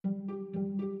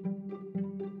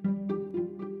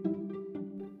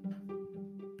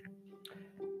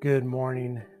Good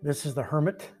morning. This is the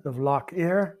Hermit of Loch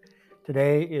Ear.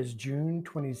 Today is June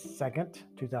 22nd,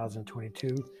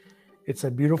 2022. It's a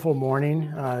beautiful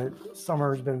morning.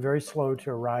 Summer has been very slow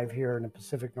to arrive here in the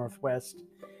Pacific Northwest.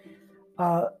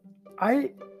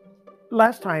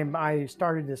 Last time I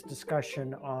started this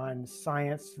discussion on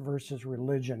science versus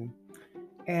religion,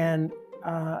 and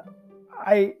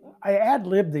I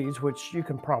ad-lib these, which you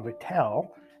can probably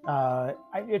tell.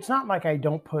 It's not like I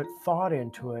don't put thought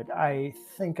into it. I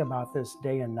think about this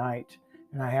day and night,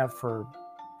 and I have for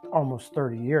almost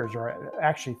 30 years, or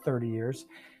actually 30 years.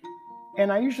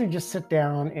 And I usually just sit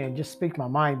down and just speak my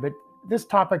mind. But this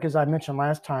topic, as I mentioned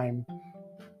last time,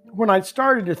 when I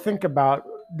started to think about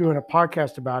doing a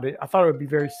podcast about it, I thought it would be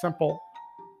very simple.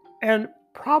 And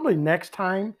probably next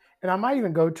time, and I might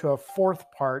even go to a fourth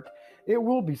part, it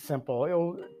will be simple. It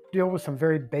will deal with some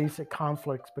very basic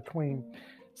conflicts between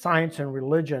science and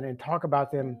religion and talk about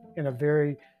them in a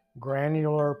very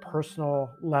granular,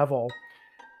 personal level.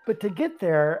 But to get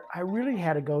there, I really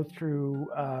had to go through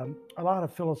a lot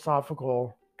of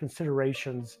philosophical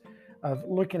considerations of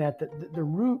looking at the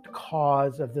root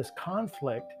cause of this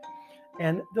conflict.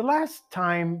 And the last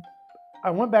time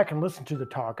I went back and listened to the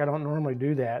talk, I don't normally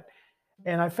do that,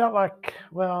 and I felt like,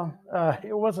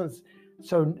 it wasn't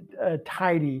so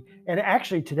tidy. And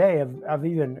actually today I've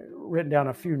even written down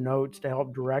a few notes to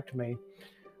help direct me.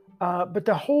 But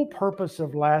the whole purpose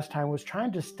of last time was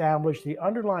trying to establish the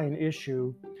underlying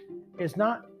issue is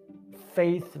not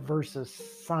faith versus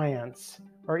science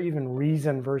or even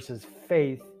reason versus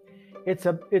faith.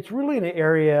 It's really an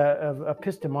area of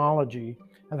epistemology,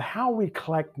 of how we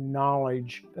collect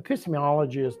knowledge.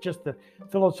 Epistemology is just the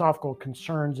philosophical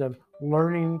concerns of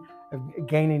learning, of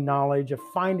gaining knowledge, of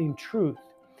finding truth.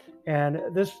 And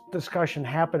this discussion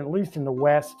happened, at least in the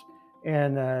West,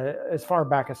 and as far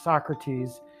back as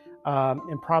Socrates,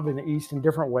 and probably in the East in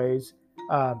different ways.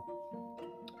 But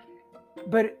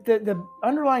the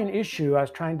underlying issue I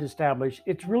was trying to establish,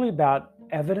 it's really about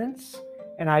evidence.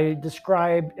 And I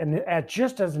described, and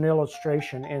just as an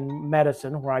illustration, in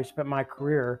medicine, where I spent my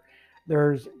career,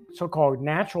 there's so-called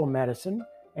natural medicine,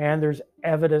 and there's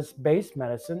evidence-based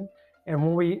medicine. And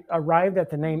when we arrived at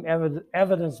the name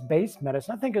evidence-based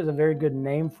medicine, I think it was a very good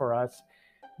name for us,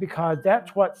 because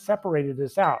that's what separated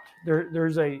us out.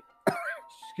 There's a,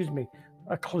 excuse me,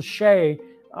 a cliche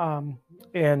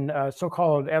in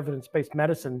so-called evidence-based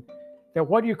medicine, that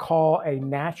what you call a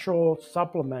natural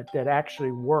supplement that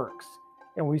actually works,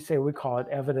 and we call it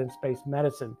evidence-based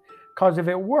medicine. Because if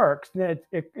it works, then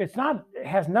it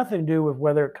has nothing to do with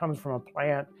whether it comes from a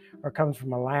plant or comes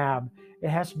from a lab. It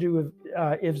has to do with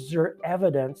is there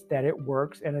evidence that it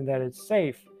works and that it's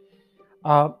safe.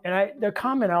 The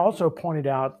comment I also pointed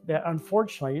out that,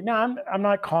 unfortunately, now I'm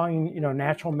not calling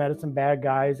natural medicine bad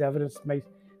guys, evidence-based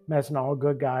medicine all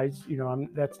good guys.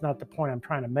 That's not the point I'm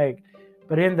trying to make.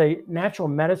 But in the natural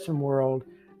medicine world,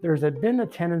 there's been a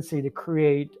tendency to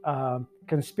create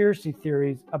conspiracy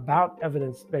theories about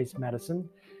evidence-based medicine,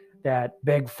 that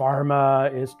big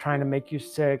pharma is trying to make you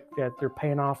sick, that they're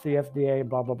paying off the FDA,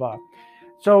 blah, blah, blah.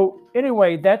 So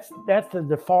anyway, that's the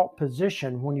default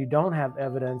position when you don't have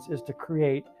evidence, is to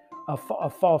create a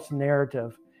false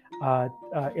narrative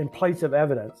in place of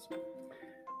evidence.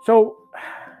 So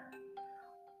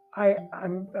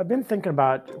I've been thinking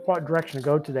about what direction to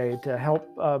go today to help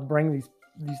bring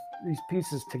these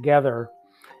pieces together.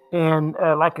 And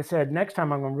like I said, next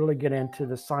time I'm going to really get into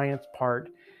the science part.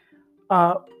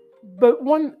 But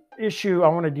one issue I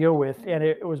want to deal with, and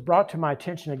it was brought to my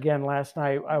attention again last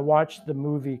night. I watched the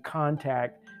movie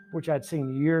Contact, which I'd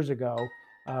seen years ago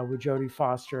with Jodie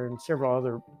Foster and several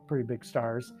other pretty big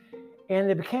stars.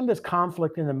 And it became this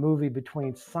conflict in the movie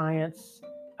between science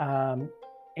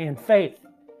and faith.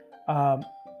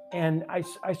 And I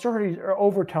sort of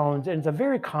overtones, and it's a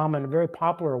very common, very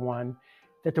popular one,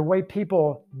 that the way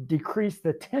people decrease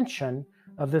the tension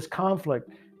of this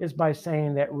conflict is by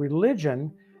saying that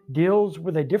religion deals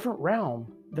with a different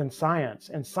realm than science,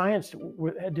 and science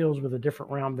deals with a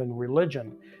different realm than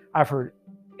religion. I've heard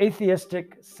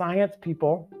atheistic science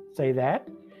people say that,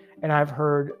 and I've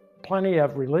heard plenty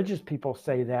of religious people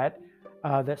say that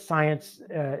science,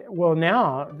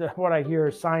 now what I hear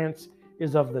is science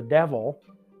is of the devil,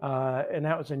 and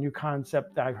that was a new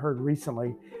concept that I've heard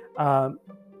recently.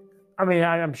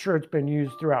 I'm sure it's been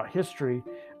used throughout history,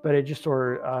 but it just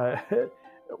sort of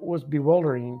was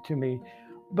bewildering to me.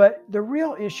 But the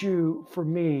real issue for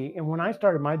me, and when I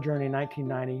started my journey in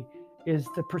 1990, is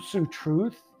to pursue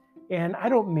truth. And I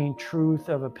don't mean truth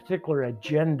of a particular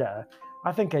agenda.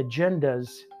 I think agendas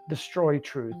destroy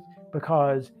truth,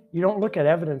 because you don't look at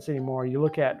evidence anymore. You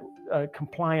look at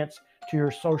compliance to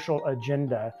your social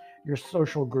agenda. your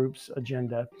social group's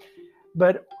agenda.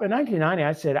 But in 1990,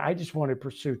 I said, I just want to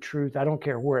pursue truth. I don't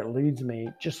care where it leads me,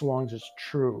 just as long as it's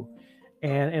true.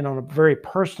 And on a very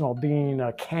personal, being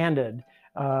candid.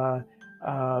 Uh,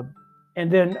 uh,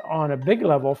 and then on a big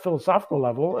level, philosophical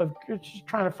level, of just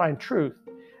trying to find truth.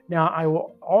 Now, I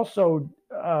will also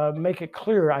make it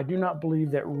clear, I do not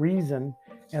believe that reason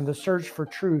and the search for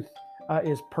truth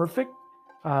is perfect.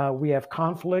 We have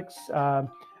conflicts.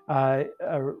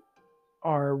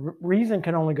 Our reason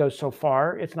can only go so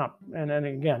far. It's not, and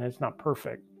again, it's not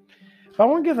perfect. But I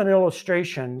want to give an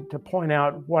illustration to point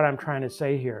out what I'm trying to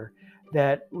say here,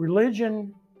 that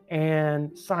religion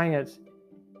and science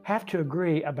have to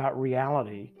agree about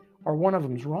reality, or one of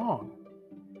them's wrong.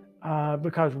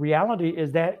 Because reality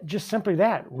is that, just simply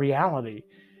that, reality.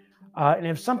 And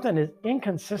if something is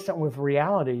inconsistent with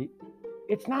reality,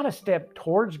 it's not a step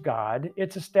towards God,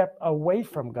 it's a step away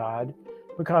from God,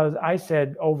 because I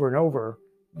said over and over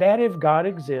that if God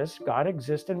exists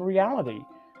in reality.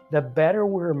 The better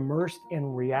we're immersed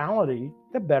in reality,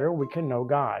 the better we can know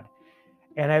God.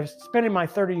 And I've spent my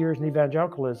 30 years in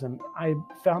evangelicalism, I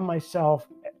found myself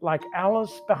like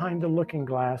Alice behind the looking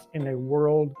glass in a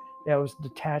world that was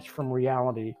detached from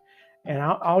reality. And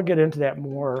I'll get into that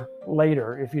more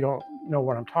later if you don't know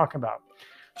what I'm talking about.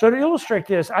 So to illustrate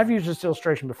this, I've used this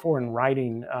illustration before in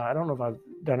writing. I don't know if I've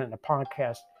done it in a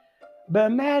podcast,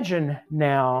 but imagine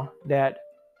now that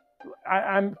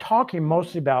I'm talking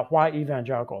mostly about white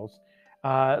evangelicals.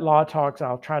 A lot of talks,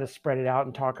 I'll try to spread it out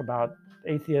and talk about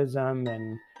atheism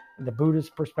and the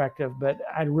Buddhist perspective, but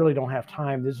I really don't have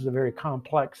time. This is a very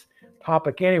complex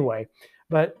topic anyway.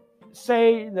 But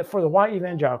say that for the white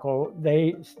evangelical,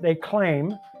 they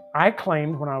claim, I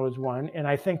claimed when I was one, and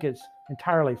I think it's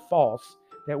entirely false,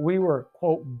 that we were,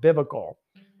 quote, biblical.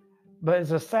 But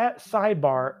as a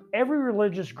sidebar, every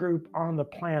religious group on the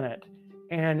planet,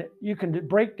 and you can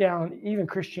break down even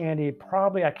Christianity,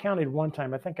 probably, I counted one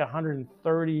time, I think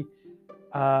 130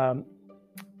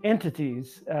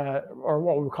 entities, or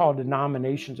what we call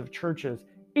denominations of churches.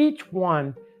 Each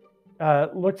one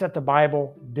looks at the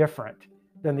Bible different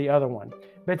than the other one.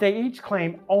 But they each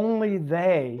claim only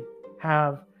they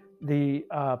have the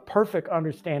perfect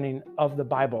understanding of the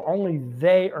Bible. Only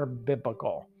they are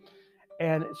biblical.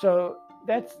 And so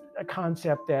that's a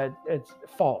concept that it's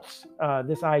false.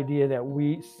 This idea that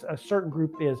a certain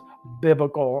group is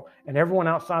biblical and everyone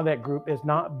outside that group is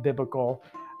not biblical.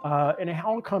 And it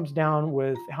all comes down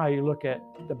with how you look at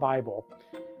the Bible.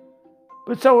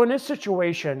 But so in this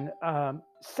situation,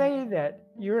 say that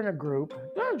you're in a group,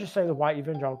 don't just say the white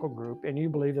evangelical group, and you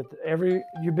believe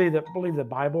that believe the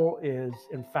Bible is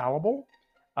infallible.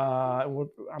 I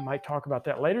might talk about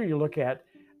that later. You look at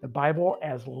the Bible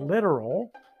as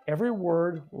literal, every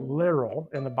word literal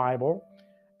in the Bible.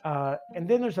 And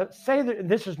then say that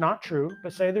this is not true,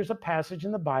 but say there's a passage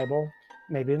in the Bible,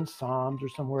 maybe in Psalms or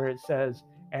somewhere, it says,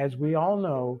 as we all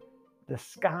know, the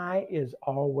sky is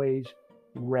always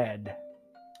red.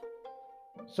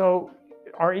 So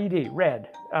R-E-D, red.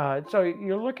 So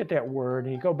you look at that word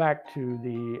and you go back to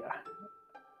the,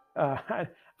 I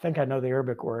think I know the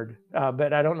Arabic word,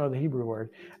 but I don't know the Hebrew word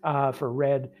for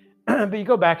red. But you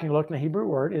go back and you look in the Hebrew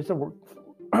word, it's a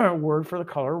word for the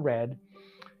color red.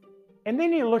 And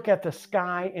then you look at the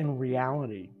sky in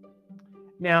reality.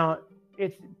 Now,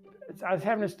 I was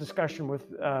having this discussion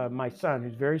with my son,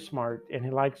 who's very smart, and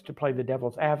he likes to play the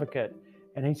devil's advocate.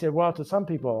 And he said, well, to some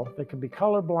people, they could be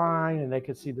colorblind and they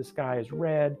could see the sky as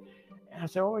red. And I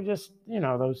said, well, just,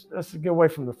 let's get away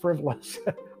from the frivolous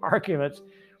arguments.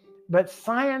 But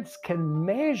science can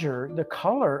measure the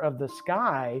color of the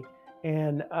sky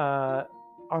and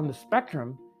on the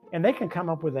spectrum, and they can come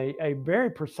up with a very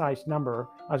precise number.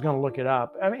 I was going to look it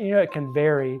up. I mean, it can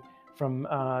vary from,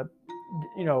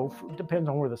 depends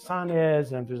on where the sun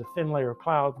is and if there's a thin layer of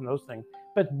clouds and those things.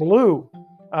 But blue,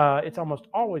 it's almost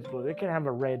always blue. It can have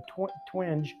a red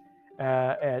twinge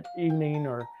at evening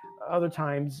or other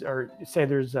times, or say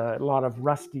there's a lot of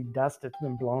rusty dust that's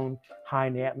been blown high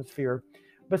in the atmosphere.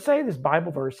 But say this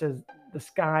Bible verse says the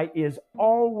sky is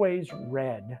always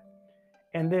red.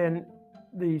 And then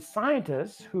the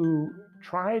scientists who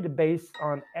try to base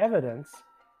on evidence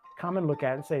come and look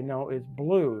at it and say, no, it's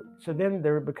blue. So then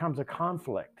there becomes a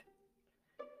conflict.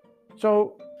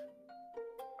 So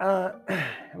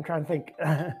I'm trying to think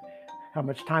how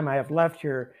much time I have left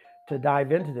here to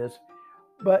dive into this.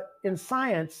 But in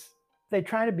science, they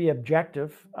try to be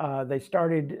objective. They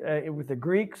started with the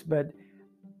Greeks, but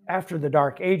after the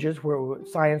Dark Ages, where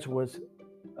science was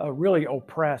really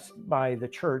oppressed by the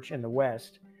church in the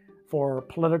West for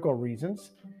political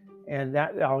reasons, and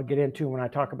that I'll get into when I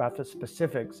talk about the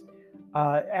specifics.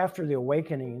 after the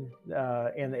awakening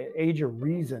and the age of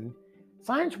reason,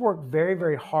 science worked very,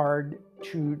 very hard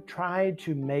to try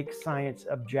to make science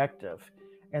objective.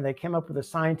 And they came up with a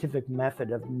scientific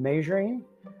method of measuring.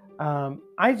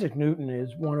 Isaac Newton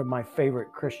is one of my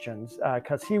favorite Christians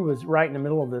because he was right in the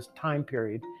middle of this time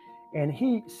period. And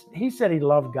he said he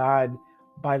loved God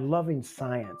by loving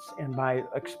science and by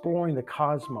exploring the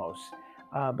cosmos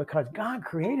because God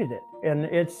created it and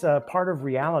it's part of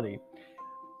reality.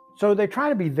 So they try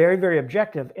to be very, very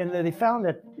objective, and they found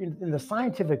that in the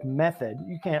scientific method,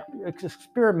 you can't. It's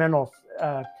experimental.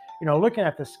 Looking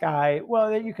at the sky. Well,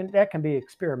 that can be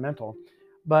experimental,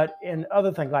 but in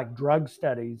other things like drug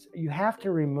studies, you have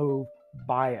to remove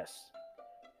bias.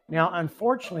 Now,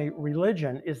 unfortunately,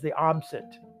 religion is the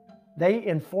opposite. They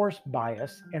enforce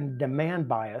bias and demand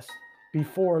bias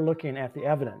before looking at the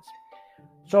evidence.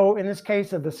 So, in this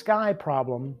case of the sky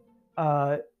problem,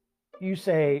 you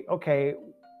say, okay.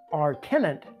 Our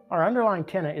underlying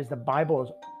tenet is the Bible is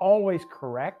always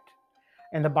correct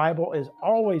and the Bible is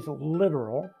always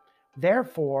literal.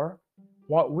 Therefore,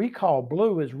 what we call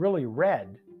blue is really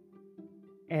red.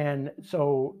 And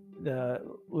so the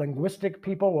linguistic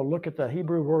people will look at the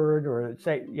Hebrew word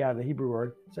the Hebrew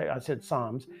word, I said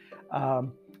Psalms,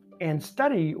 and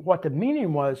study what the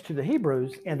meaning was to the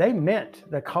Hebrews. And they meant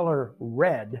the color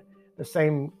red, the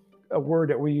same word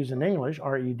that we use in English,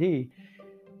 R-E-D.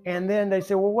 And then they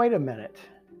say, well, wait a minute.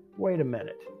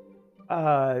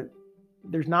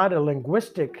 There's not a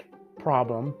linguistic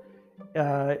problem.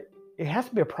 It has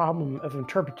to be a problem of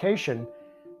interpretation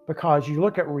because you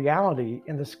look at reality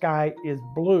and the sky is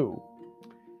blue.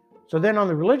 So then on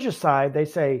the religious side, they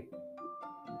say,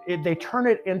 they turn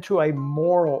it into a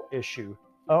moral issue.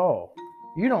 Oh,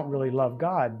 you don't really love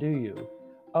God, do you?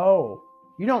 Oh,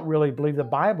 you don't really believe the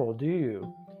Bible, do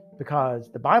you? Because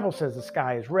the Bible says the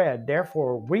sky is red,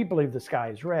 therefore we believe the sky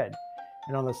is red.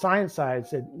 And on the science side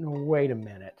said, no, wait a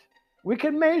minute. We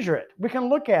can measure it. We can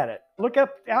look at it. Look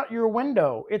up out your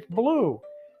window. It's blue.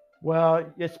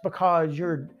 Well, it's because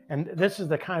and this is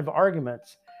the kind of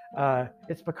arguments,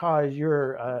 it's because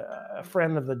you're a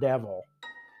friend of the devil.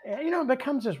 And, it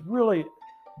becomes this really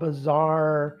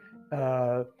bizarre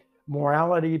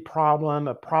morality problem,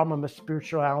 a problem of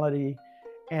spirituality.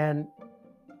 And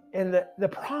the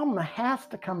problem has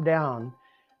to come down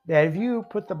that if you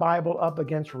put the Bible up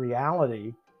against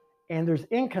reality and there's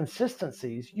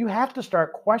inconsistencies, you have to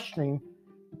start questioning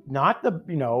not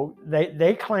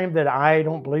they claim that I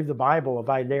don't believe the Bible if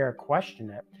I dare question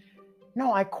it.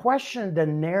 No, I question the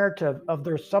narrative of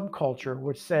their subculture,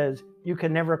 which says you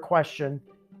can never question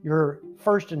your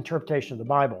first interpretation of the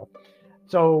Bible.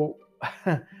 So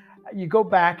you go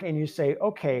back and you say,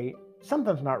 okay,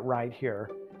 something's not right here.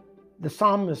 The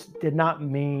psalmist did not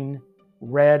mean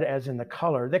red as in the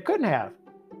color. They couldn't have.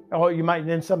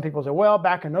 Then some people say, well,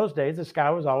 back in those days, the sky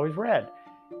was always red.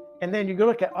 And then you go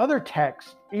look at other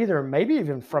texts, either maybe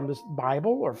even from this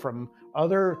Bible or from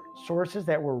other sources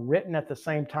that were written at the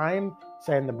same time,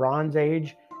 say in the Bronze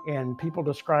Age, and people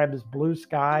described as blue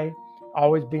sky,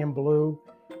 always being blue.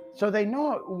 So they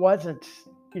know it wasn't,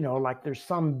 like there's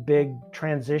some big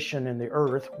transition in the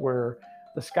earth where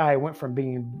the sky went from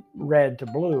being red to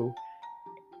blue.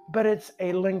 But it's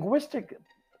a linguistic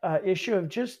issue of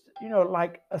just,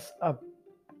 like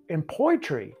in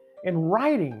poetry, in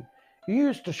writing, you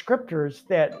use descriptors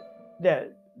that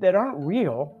aren't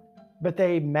real, but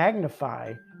they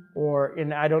magnify, or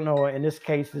I don't know, in this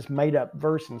case, this made up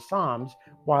verse in Psalms,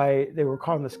 why they were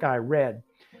calling the sky red.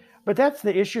 But that's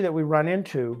the issue that we run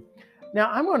into. Now,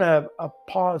 I'm going to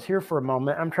pause here for a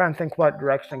moment. I'm trying to think what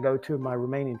direction to go to in my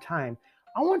remaining time.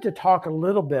 I want to talk a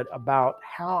little bit about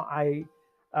how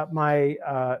my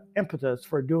impetus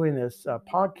for doing this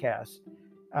podcast.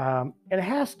 And it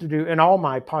has to do, and all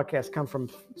my podcasts come from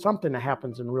something that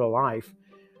happens in real life.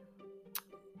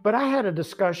 But I had a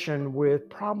discussion with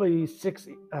probably 6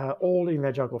 old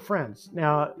evangelical friends.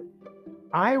 Now,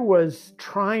 I was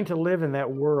trying to live in that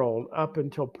world up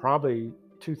until probably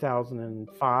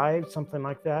 2005, something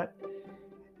like that.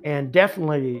 And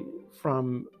definitely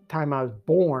from time I was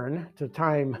born to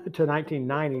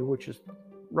 1990, which is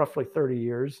roughly 30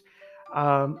 years. Is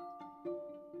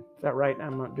that right?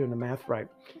 I'm not doing the math right.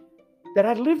 That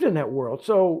I lived in that world.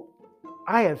 So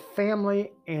I had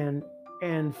family and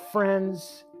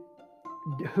friends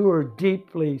who are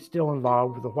deeply still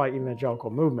involved with the white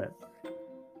evangelical movement.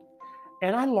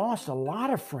 And I lost a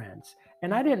lot of friends,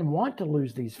 and I didn't want to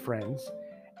lose these friends.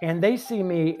 And they see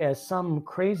me as some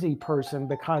crazy person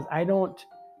because I don't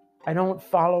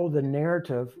follow the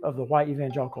narrative of the white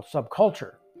evangelical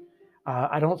subculture.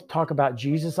 I don't talk about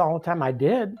Jesus all the time. I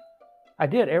did. I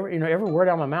did every word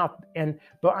out of my mouth.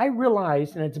 But I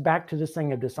realized, and it's back to this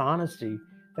thing of dishonesty,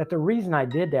 that the reason I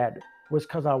did that was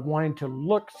because I wanted to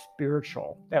look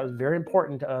spiritual. That was very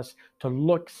important to us, to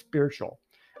look spiritual.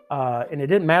 And it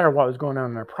didn't matter what was going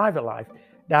on in our private life.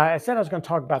 Now, I said I was going to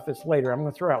talk about this later. I'm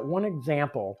going to throw out one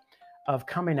example of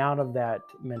coming out of that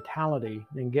mentality,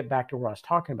 then get back to what I was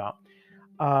talking about.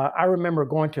 I remember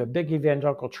going to a big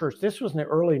evangelical church. This was in the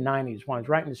early 90s when I was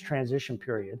right in this transition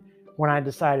period, when I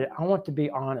decided I want to be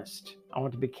honest. I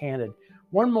want to be candid.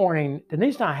 One morning,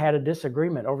 Denise and I had a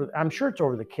disagreement over, I'm sure it's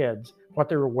over the kids, what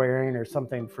they were wearing or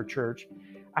something for church.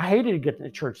 I hated to get to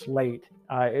church late.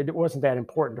 It wasn't that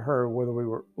important to her whether we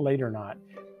were late or not.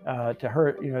 To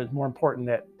her, it's more important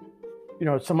that,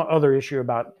 some other issue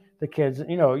about the kids.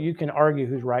 You can argue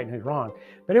who's right and who's wrong.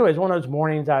 But anyways, one of those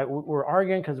mornings we're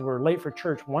arguing because we're late for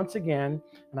church once again.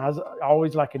 And I was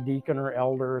always like a deacon or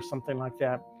elder or something like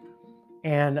that.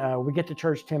 And we get to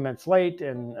church 10 minutes late,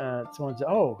 and someone said,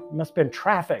 "Oh, it must have been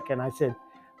traffic." And I said,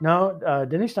 "No,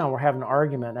 Denise and I were having an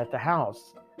argument at the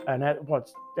house, and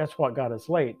that's what got us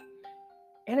late."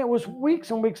 And it was weeks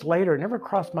and weeks later, it never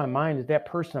crossed my mind that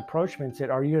person approached me and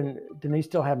said, "Are you and Denise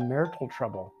still having marital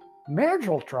trouble?"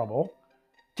 Marital trouble?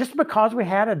 Just because we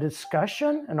had a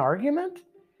discussion, an argument?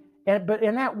 But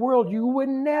in that world, you would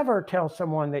never tell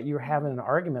someone that you're having an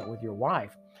argument with your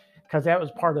wife, because that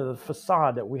was part of the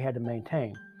facade that we had to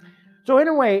maintain. So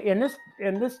anyway,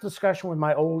 in this discussion with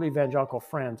my old evangelical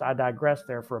friends, I digress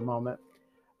there for a moment.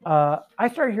 I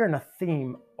started hearing a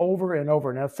theme over and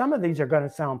over. Now, some of these are going to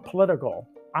sound political.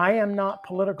 I am not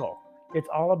political. It's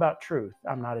all about truth.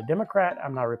 I'm not a Democrat.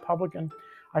 I'm not a Republican.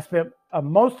 I spent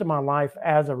most of my life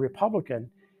as a Republican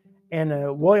in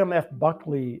a William F.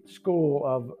 Buckley School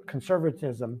of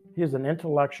Conservatism. He was an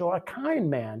intellectual, a kind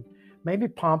man, maybe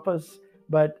pompous,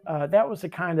 but that was the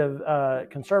kind of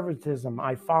conservatism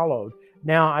I followed.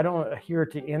 Now, I don't adhere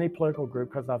to any political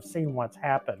group because I've seen what's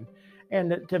happened.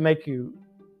 And to make you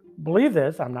believe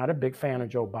this, I'm not a big fan of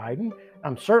Joe Biden.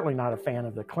 I'm certainly not a fan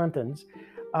of the Clintons.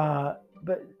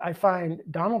 But I find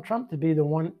Donald Trump to be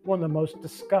one of the most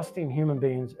disgusting human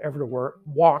beings ever to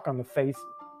walk on the face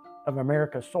of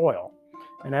America's soil.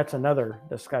 And that's another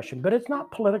discussion, but it's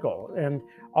not political. And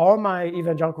all my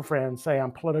evangelical friends say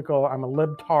I'm political. I'm a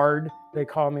libtard. They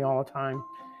call me all the time.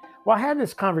 Well, I had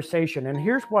this conversation, and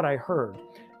here's what I heard.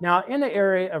 Now, in the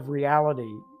area of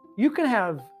reality, you can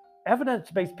have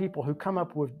evidence-based people who come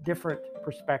up with different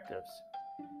perspectives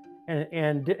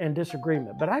and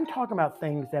disagreement. But I'm talking about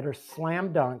things that are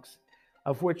slam dunks,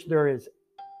 of which there is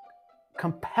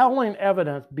compelling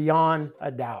evidence beyond a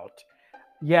doubt.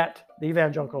 Yet the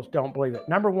evangelicals don't believe it.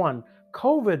 Number one,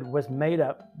 COVID was made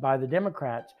up by the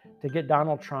Democrats to get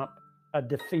Donald Trump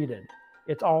defeated.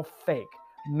 It's all fake.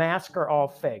 Masks are all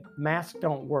fake. Masks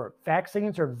don't work.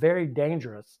 Vaccines are very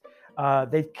dangerous.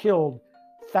 They've killed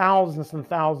thousands and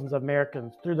thousands of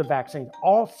Americans through the vaccines.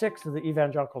 All 6 of the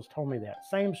evangelicals told me that.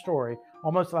 Same story,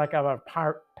 almost like out of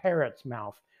a parrot's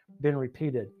mouth, been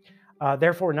repeated.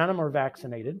 Therefore, none of them are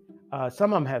vaccinated.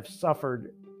 Some of them have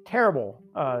suffered terrible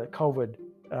COVID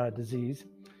disease.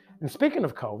 And speaking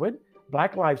of COVID,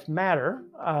 Black Lives Matter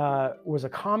was a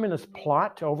communist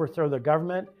plot to overthrow the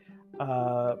government.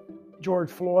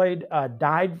 George Floyd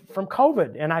died from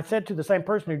COVID. And I said to the same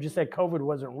person who just said COVID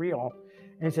wasn't real,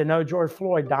 and he said, no, George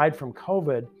Floyd died from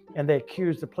COVID, and they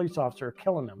accused the police officer of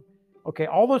killing him. Okay,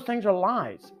 all those things are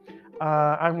lies.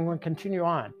 I'm going to continue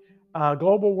on.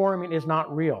 Global warming is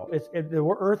not real.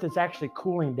 The Earth is actually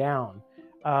cooling down.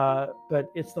 But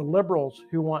it's the liberals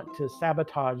who want to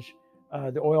sabotage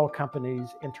the oil companies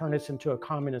and turn us into a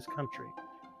communist country.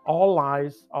 All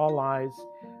lies, all lies.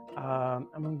 I'm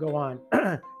going to go on.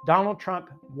 Donald Trump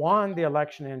won the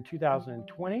election in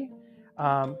 2020.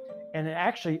 And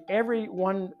actually, every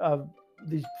one of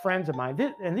these friends of mine,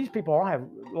 and these people all have,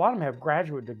 a lot of them have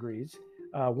graduate degrees.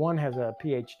 One has a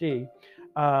PhD.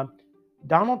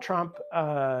 Donald Trump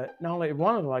not only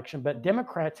won an election, but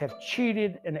Democrats have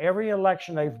cheated in every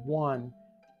election they've won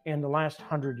in the last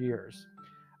 100 years.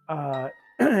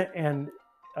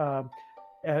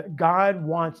 God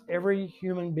wants every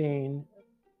human being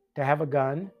to have a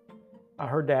gun. I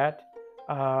heard that.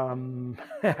 My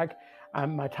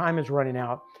time is running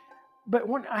out. But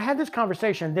when I had this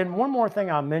conversation, then one more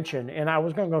thing I'll mention, and I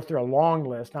was going to go through a long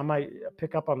list. I might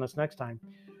pick up on this next time.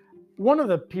 One of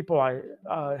the people I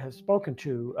have spoken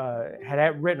to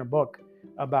had written a book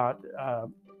about,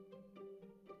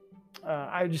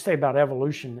 I would just say about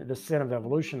evolution, the sin of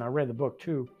evolution. I read the book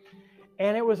too.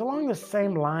 And it was along the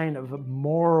same line of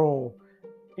moral,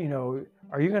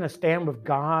 are you going to stand with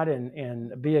God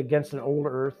and be against an old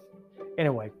earth?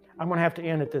 Anyway, I'm going to have to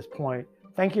end at this point.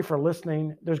 Thank you for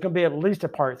listening. There's going to be at least a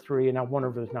part 3, and I wonder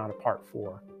if there's not a part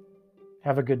 4.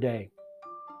 Have a good day.